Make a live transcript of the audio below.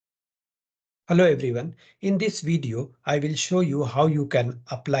Hello everyone. In this video, I will show you how you can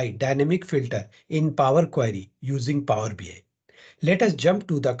apply dynamic filter in Power Query using Power BI. Let us jump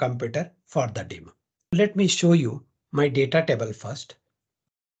to the computer for the demo. Let me show you my data table first.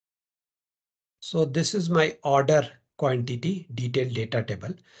 So this is my order quantity detailed data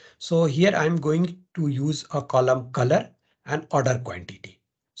table. So here I'm going to use a column color and order quantity.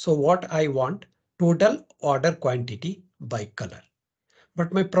 So what I want, total order quantity by color.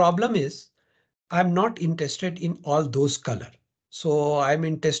 But my problem is I'm not interested in all those color. So I'm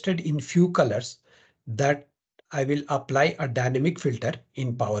interested in few colors that I will apply a dynamic filter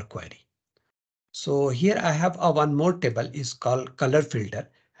in Power Query. So here I have a one more table is called color filter,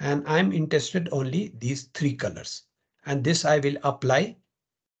 and I'm interested only these three colors. And this I will apply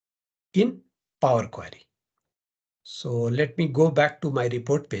in Power Query. So let me go back to my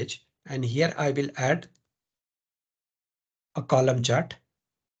report page, and here I will add a column chart.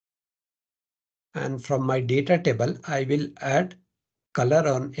 And from my data table, I will add color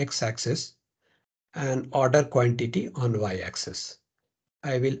on x-axis and order quantity on y-axis.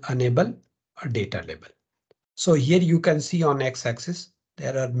 I will enable a data label. So here you can see on x-axis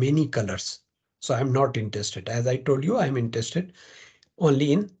there are many colors. So I'm not interested. As I told you, I'm interested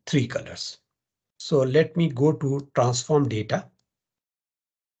only in three colors. So let me go to transform data.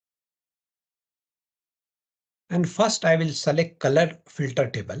 And first I will select color filter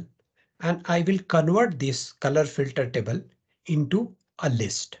table, and I will convert this color filter table into a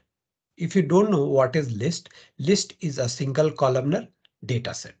list. If you don't know what is list, list is a single columnar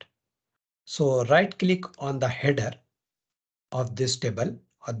data set. So right click on the header of this table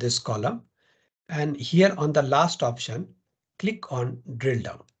or this column, and here on the last option, click on drill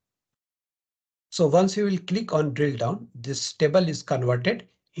down. So once you will click on drill down, this table is converted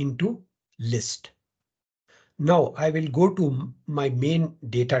into list. Now I will go to my main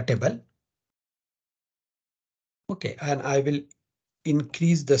data table. Okay, and I will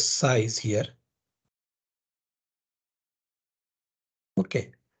increase the size here.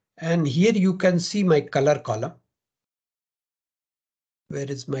 Okay, and here you can see my color column.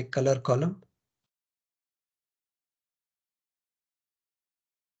 Where is my color column?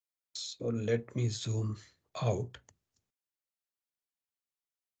 So let me zoom out.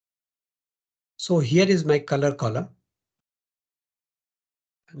 So here is my color column.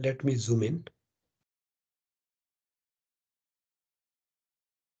 Let me zoom in.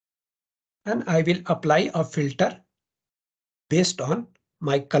 And I will apply a filter based on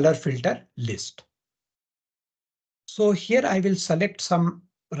my color filter list. So here I will select some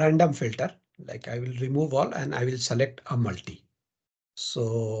random filter, like I will remove all and I will select a multi.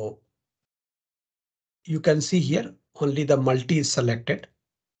 So you can see here only the multi is selected.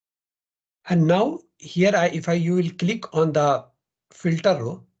 And now here you will click on the filter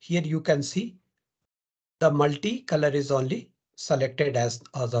row, here you can see the multi color is only selected as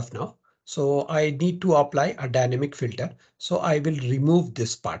of now. So I need to apply a dynamic filter. So I will remove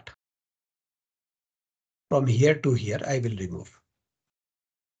this part. From here to here, I will remove.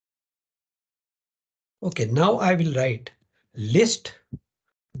 OK, now I will write list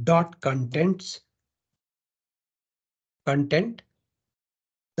dot contents content.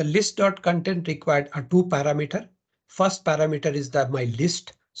 The list dot content required a two parameter. First parameter is my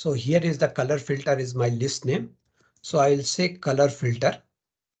list. So here is the color filter is my list name. So I will say color filter,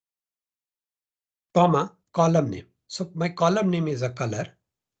 comma, column name. So my column name is a color.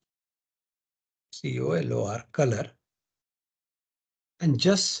 COLOR color. And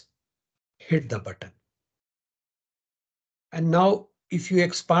just hit the button. And now if you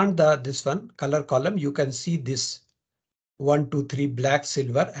expand this one color column, you can see this 1, 2, 3 black,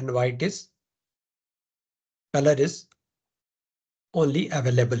 silver and white is color is only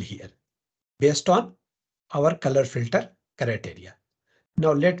available here based on our color filter criteria.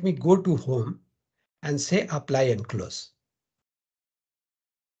 Now let me go to home and say apply and close.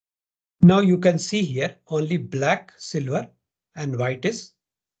 Now you can see here only black, silver and white is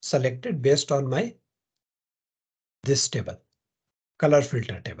selected based on my this table, color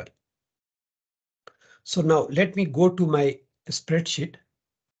filter table. So now let me go to my spreadsheet,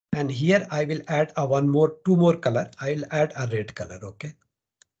 and here I will add two more color. I will add a red color, okay,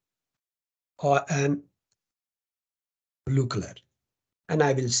 or an blue color, and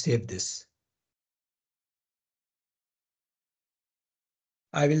I will save this.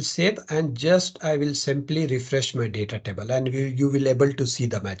 I will save and I will simply refresh my data table, and you will able to see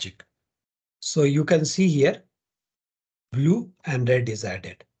the magic. So you can see here blue and red is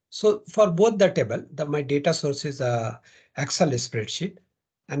added. So for both the table, my data source is a Excel spreadsheet.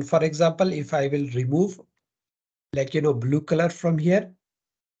 And for example, if I will remove blue color from here,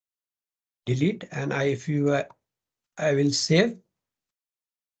 delete, and I will save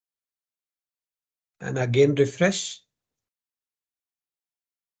and again refresh.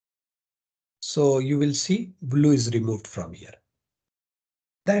 So you will see blue is removed from here.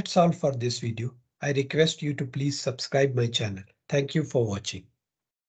 That's all for this video. I request you to please subscribe my channel. Thank you for watching.